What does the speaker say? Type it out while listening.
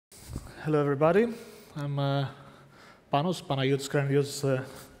Hello, everybody. I'm Panos Panagiotis Krandios,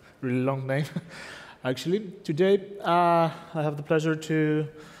 really long name, actually. Today, I have the pleasure to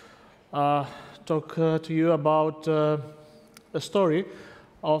talk to you about a story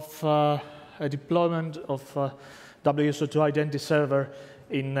of a deployment of WSO2 identity server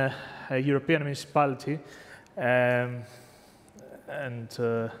in a European municipality and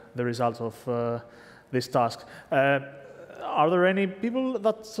the results of this task. Are there any people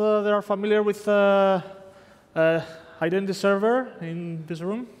that they are familiar with identity server in this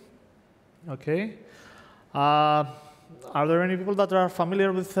room? Okay. Are there any people that are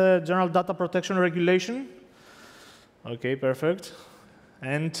familiar with general data protection regulation? Okay, perfect.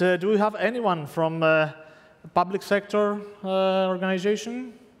 And do we have anyone from a public sector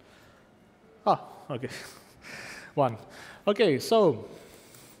organization? Ah, okay. One. Okay, so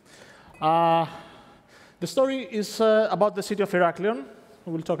the story is about the city of Heraklion.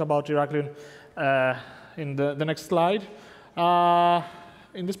 We'll talk about Heraklion in the next slide.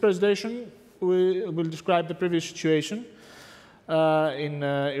 In this presentation, we will describe the previous situation in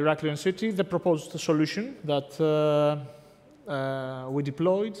Heraklion city, the proposed solution that we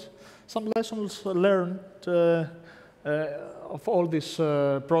deployed, some lessons learned of all this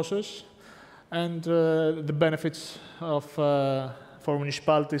process, and the benefits of for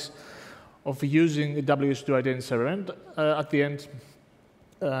municipalities of using the WSO2 identity server. And at the end,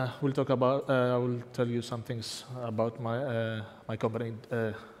 we'll talk about. I will tell you some things about my company,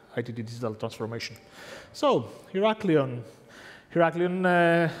 ITD Digital Transformation. So, Heraklion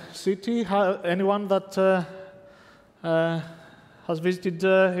city. Anyone that has visited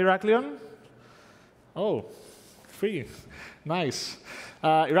Heraklion? Oh, 3. Nice.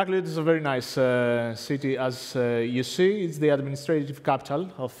 Heraklion is a very nice city, as you see. It's the administrative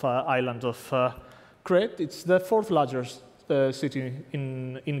capital of island of Crete. It's the 4th largest city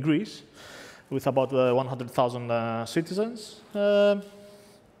in Greece, with about 100,000 citizens. 3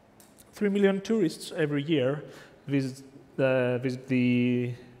 million tourists every year visit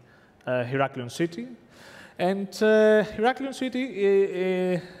the Heraklion city. And Heraklion city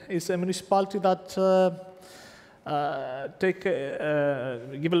is a municipality that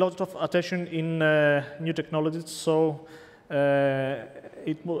give a lot of attention in new technologies. So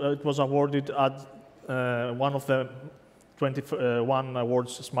it was awarded at one of the 21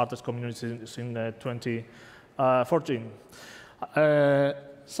 awards smartest communities in 2014.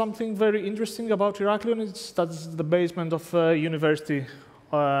 Something very interesting about Heraklion is that's the basement of University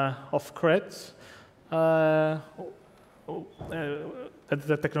of Crete, at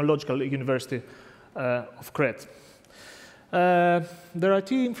the Technological University of Crete. Their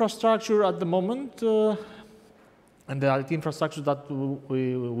IT infrastructure at the moment, and the IT infrastructure that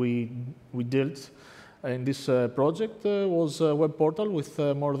we built in this project was a web portal with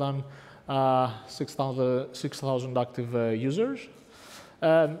more than 6,000 active users,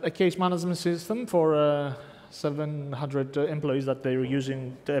 a case management system for 700 employees that they're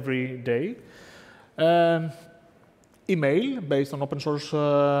using every day, email based on open source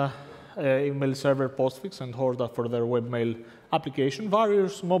email server postfix and Horda for their webmail application,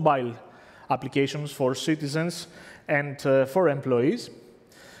 various mobile applications for citizens and for employees,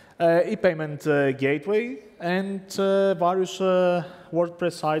 e-payment gateway, and various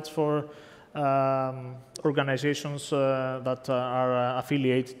WordPress sites for organizations that are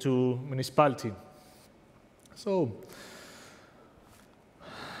affiliated to municipality. So,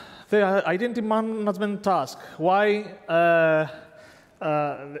 the identity management task. Why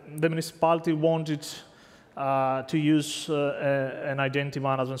the municipality wanted to use an identity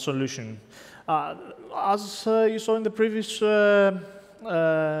management solution? As you saw in the previous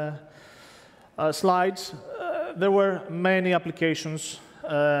slides, there were many applications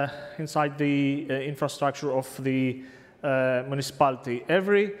inside the infrastructure of the municipality.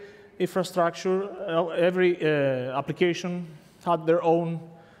 Every infrastructure, every application had their own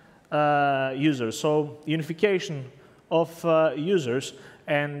users. So unification of users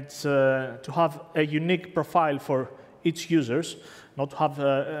and to have a unique profile for each users, not to have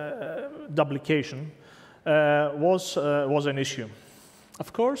duplication, was an issue.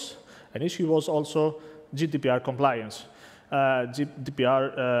 Of course, an issue was also GDPR compliance.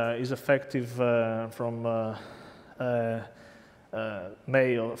 GDPR is effective from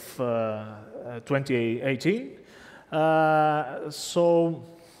May of 2018. So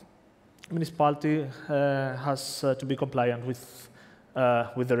municipality has to be compliant with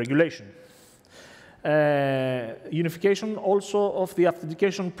the regulation. Unification also of the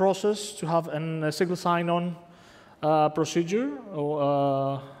authentication process to have a single sign-on procedure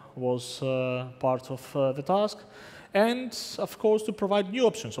was part of the task. and, of course, to provide new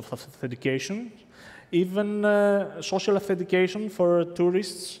options of authentication, even social authentication for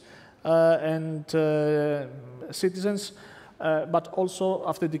tourists and citizens, but also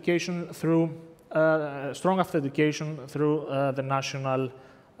authentication through strong authentication through the national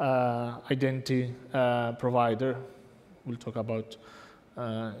identity provider. We'll talk about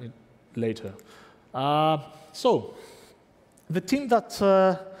it later. So, the team that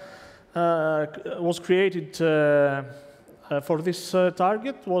was created for this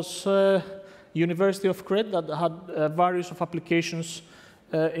target was University of Crete, that had various of applications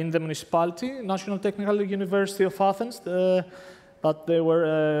in the municipality, National Technical University of Athens, but they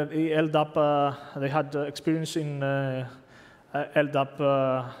were LDAP, they had experience in LDAP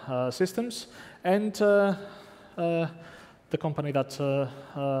systems, and the company that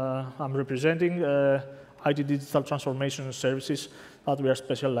I'm representing, IT Digital Transformation Services, that we are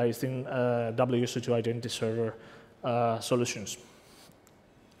specialized in WSO2 Identity Server solutions.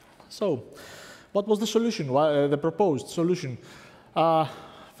 So, what was the solution, the proposed solution?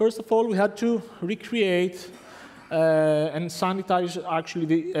 First of all, we had to recreate and sanitize actually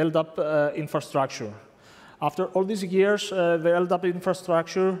the LDAP infrastructure. After all these years, the LDAP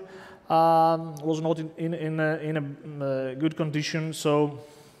infrastructure was not in a good condition, so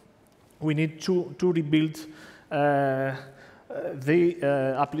we need to rebuild the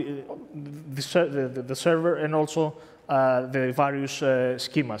server and also the various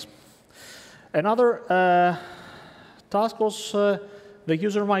schemas. Another task was the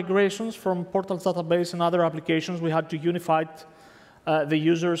user migrations from portals database and other applications. We had to unify the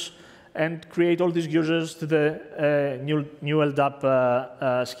users and create all these users to the new LDAP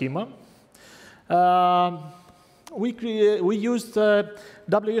schema. We used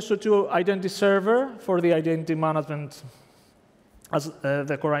WSO2 Identity Server for the identity management as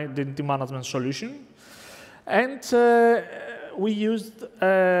the core identity management solution. And we used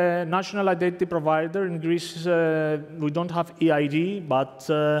a national identity provider. In Greece, we don't have EID, but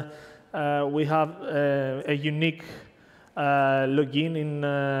we have a unique login in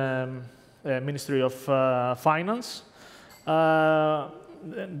Ministry of Finance.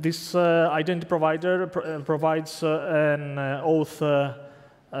 This identity provider provides an oath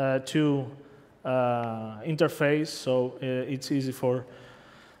to interface, so it's easy for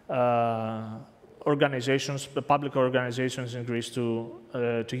organizations, public organizations in Greece to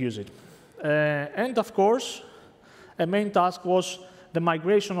use it. And of course, a main task was the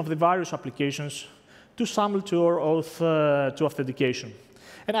migration of the various applications to SAML to or oath to authentication.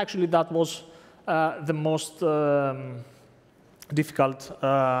 And actually that was the most difficult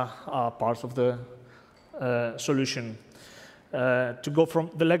part of the solution. To go from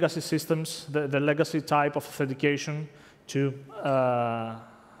the legacy systems, the legacy type of authentication to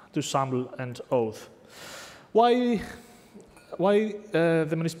SAML and oath. Why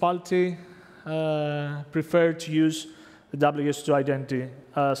the municipality preferred to use the WSO2 Identity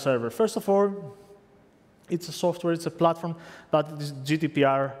Server? First of all, it's a software, it's a platform that is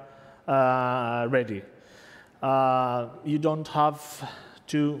GDPR ready. You don't have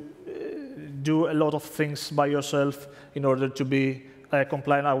to do a lot of things by yourself in order to be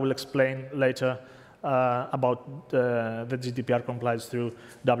compliant. I will explain later about the GDPR compliance through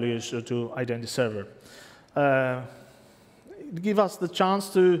WSO2 Identity Server. It gives us the chance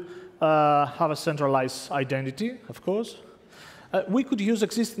to have a centralized identity, of course. We could use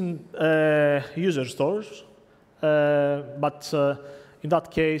existing user stores, but in that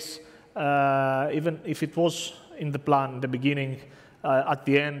case, even if it was in the plan in the beginning, at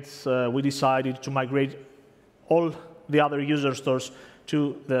the end, we decided to migrate all the other user stores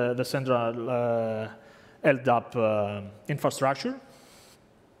to the central LDAP infrastructure.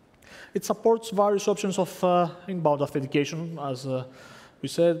 It supports various options of inbound authentication, as we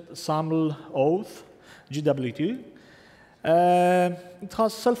said, SAML, oath, GWT. It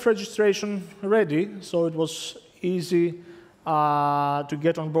has self-registration ready, so it was easy to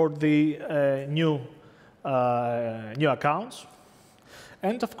get on board the new accounts.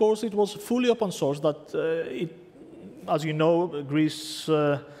 And of course, it was fully open source. That as you know, Greece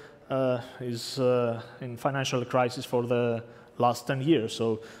is in financial crisis for the last 10 years,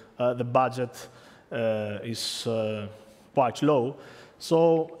 so the budget is quite low.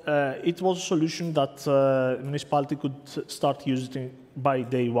 So it was a solution that the municipality could start using by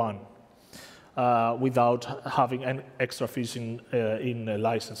day one without having an extra fees in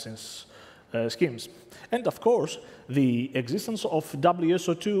licensing schemes. And of course, the existence of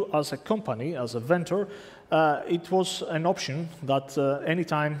WSO2 as a company, as a vendor, it was an option that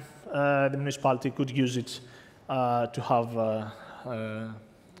anytime the municipality could use it to have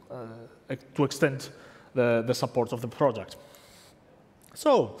to extend the support of the project.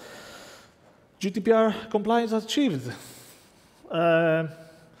 So, GDPR compliance achieved.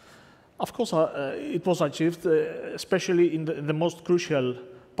 Of course, it was achieved, especially in the most crucial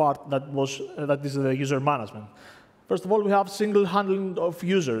part that is the user management. First of all, we have single handling of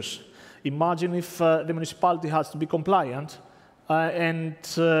users. Imagine if the municipality has to be compliant and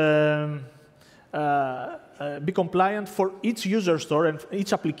be compliant for each user store and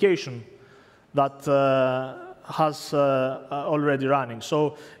each application that has already running.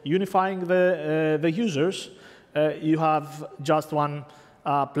 So unifying the users, you have just one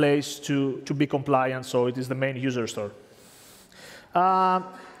place to be compliant, so it is the main user store.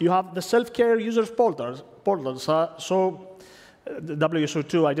 You have the self-care users portals. So the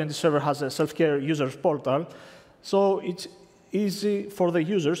WSO2 Identity Server has a self-care users portal, so it's easy for the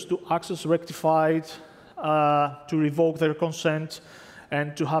users to access rectified, to revoke their consent,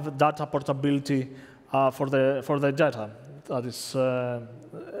 and to have data portability for the data. That is a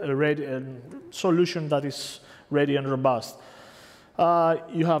solution that is ready and robust.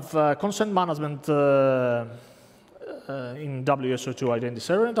 You have consent management in WSO2 Identity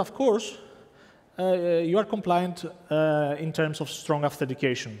Server, and of course, you are compliant in terms of strong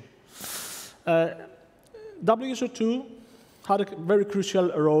authentication. WSO2 had a very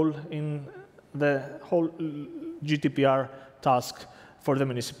crucial role in the whole GDPR task for the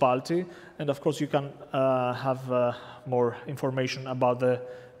municipality, and of course you can have more information about the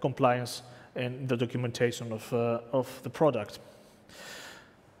compliance and the documentation of the product.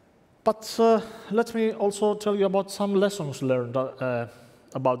 But let me also tell you about some lessons learned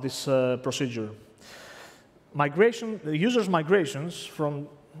about this procedure. The users' migrations from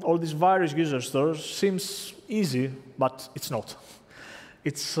all these various user stores seems easy, but it's not.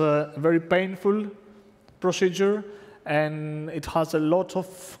 It's a very painful procedure, and it has a lot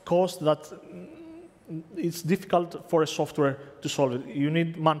of cost that it's difficult for a software to solve it. You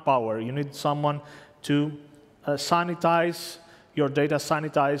need manpower. You need someone to sanitize your data,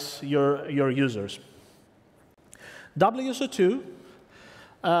 sanitize your users. WSO2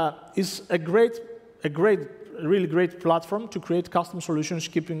 is a really great platform to create custom solutions,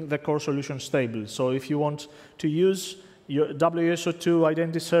 keeping the core solution stable. So if you want to use your WSO2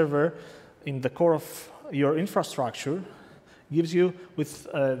 Identity Server in the core of your infrastructure, gives you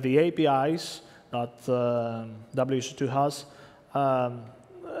with the APIs that WSO2 has a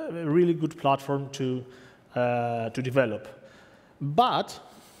really good platform to develop. But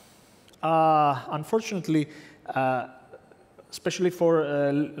unfortunately, especially for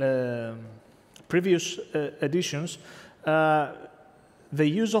previous editions, the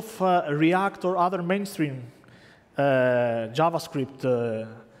use of React or other mainstream JavaScript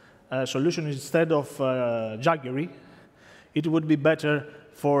solution instead of jQuery, it would be better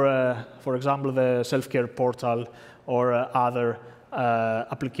for example, the self-care portal or other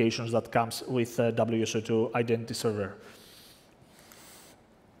applications that comes with WSO2 Identity Server.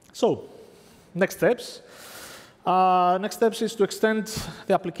 So, next steps. Next steps is to extend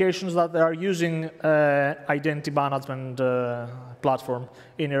the applications that are using identity management platform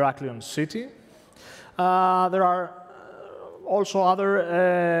in Heraklion City. There are also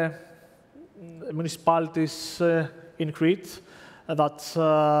other municipalities in Crete that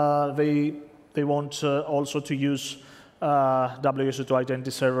they want also to use WSO2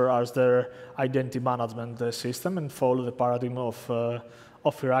 Identity Server as their identity management system and follow the paradigm of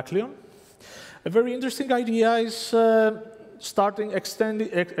Heraklion. A very interesting idea is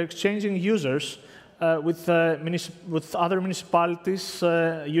exchanging users with other municipalities,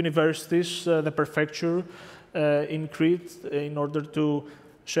 universities, the prefecture in Crete, in order to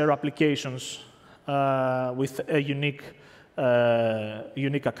share applications with a unique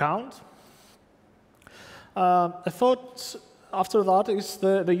account. A thought after that is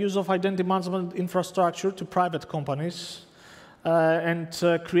the use of identity management infrastructure to private companies and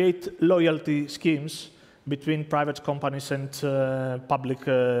create loyalty schemes between private companies and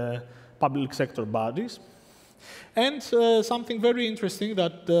public sector bodies. And something very interesting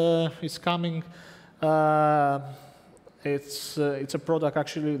that is coming, it's a product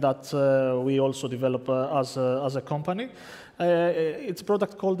actually that we also develop as a company. It's a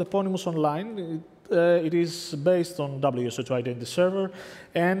product called Eponymus Online. It is based on WSO2 Identity Server,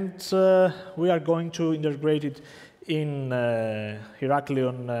 and we are going to integrate it in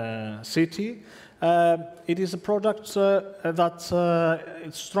Heraklion City. It is a product that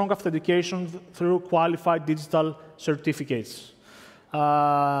it's strong authentication through qualified digital certificates.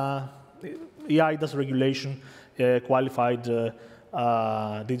 EIDAS regulation qualified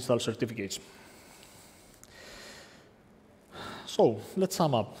digital certificates. So let's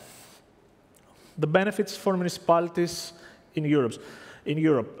sum up. The benefits for municipalities in Europe.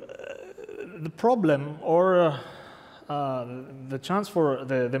 The problem or the chance for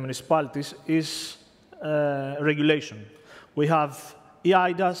the municipalities is regulation. We have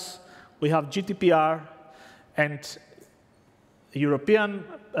EIDAS, we have GDPR, and European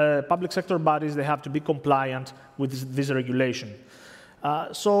public sector bodies, they have to be compliant with this regulation.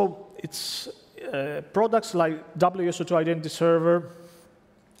 So it's products like WSO2 Identity Server,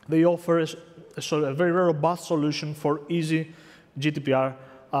 they offer a very robust solution for easy GDPR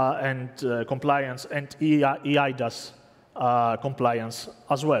and compliance and EIDAS compliance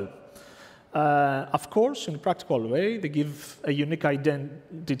as well. Of course, in a practical way, they give a unique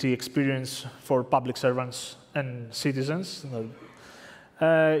identity experience for public servants and citizens.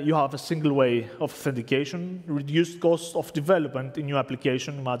 You have a single way of authentication, reduced cost of development in new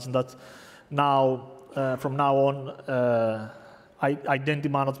application. Imagine that now, from now on, identity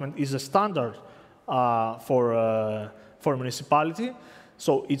management is a standard for municipality.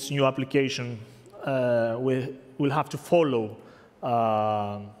 So its new application will have to follow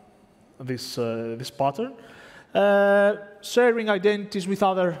this pattern. Sharing identities with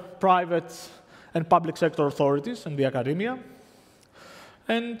other private and public sector authorities and the academia.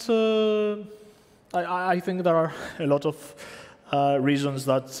 And I think there are a lot of reasons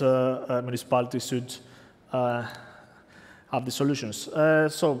that municipalities should have the solutions.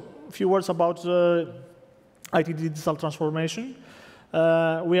 So a few words about IT digital transformation.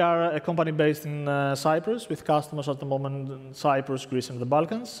 We are a company based in Cyprus with customers at the moment in Cyprus, Greece, and the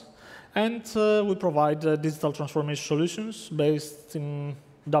Balkans. And we provide digital transformation solutions based in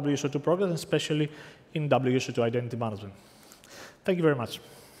WSO2 progress, especially in WSO2 identity management. Thank you very much.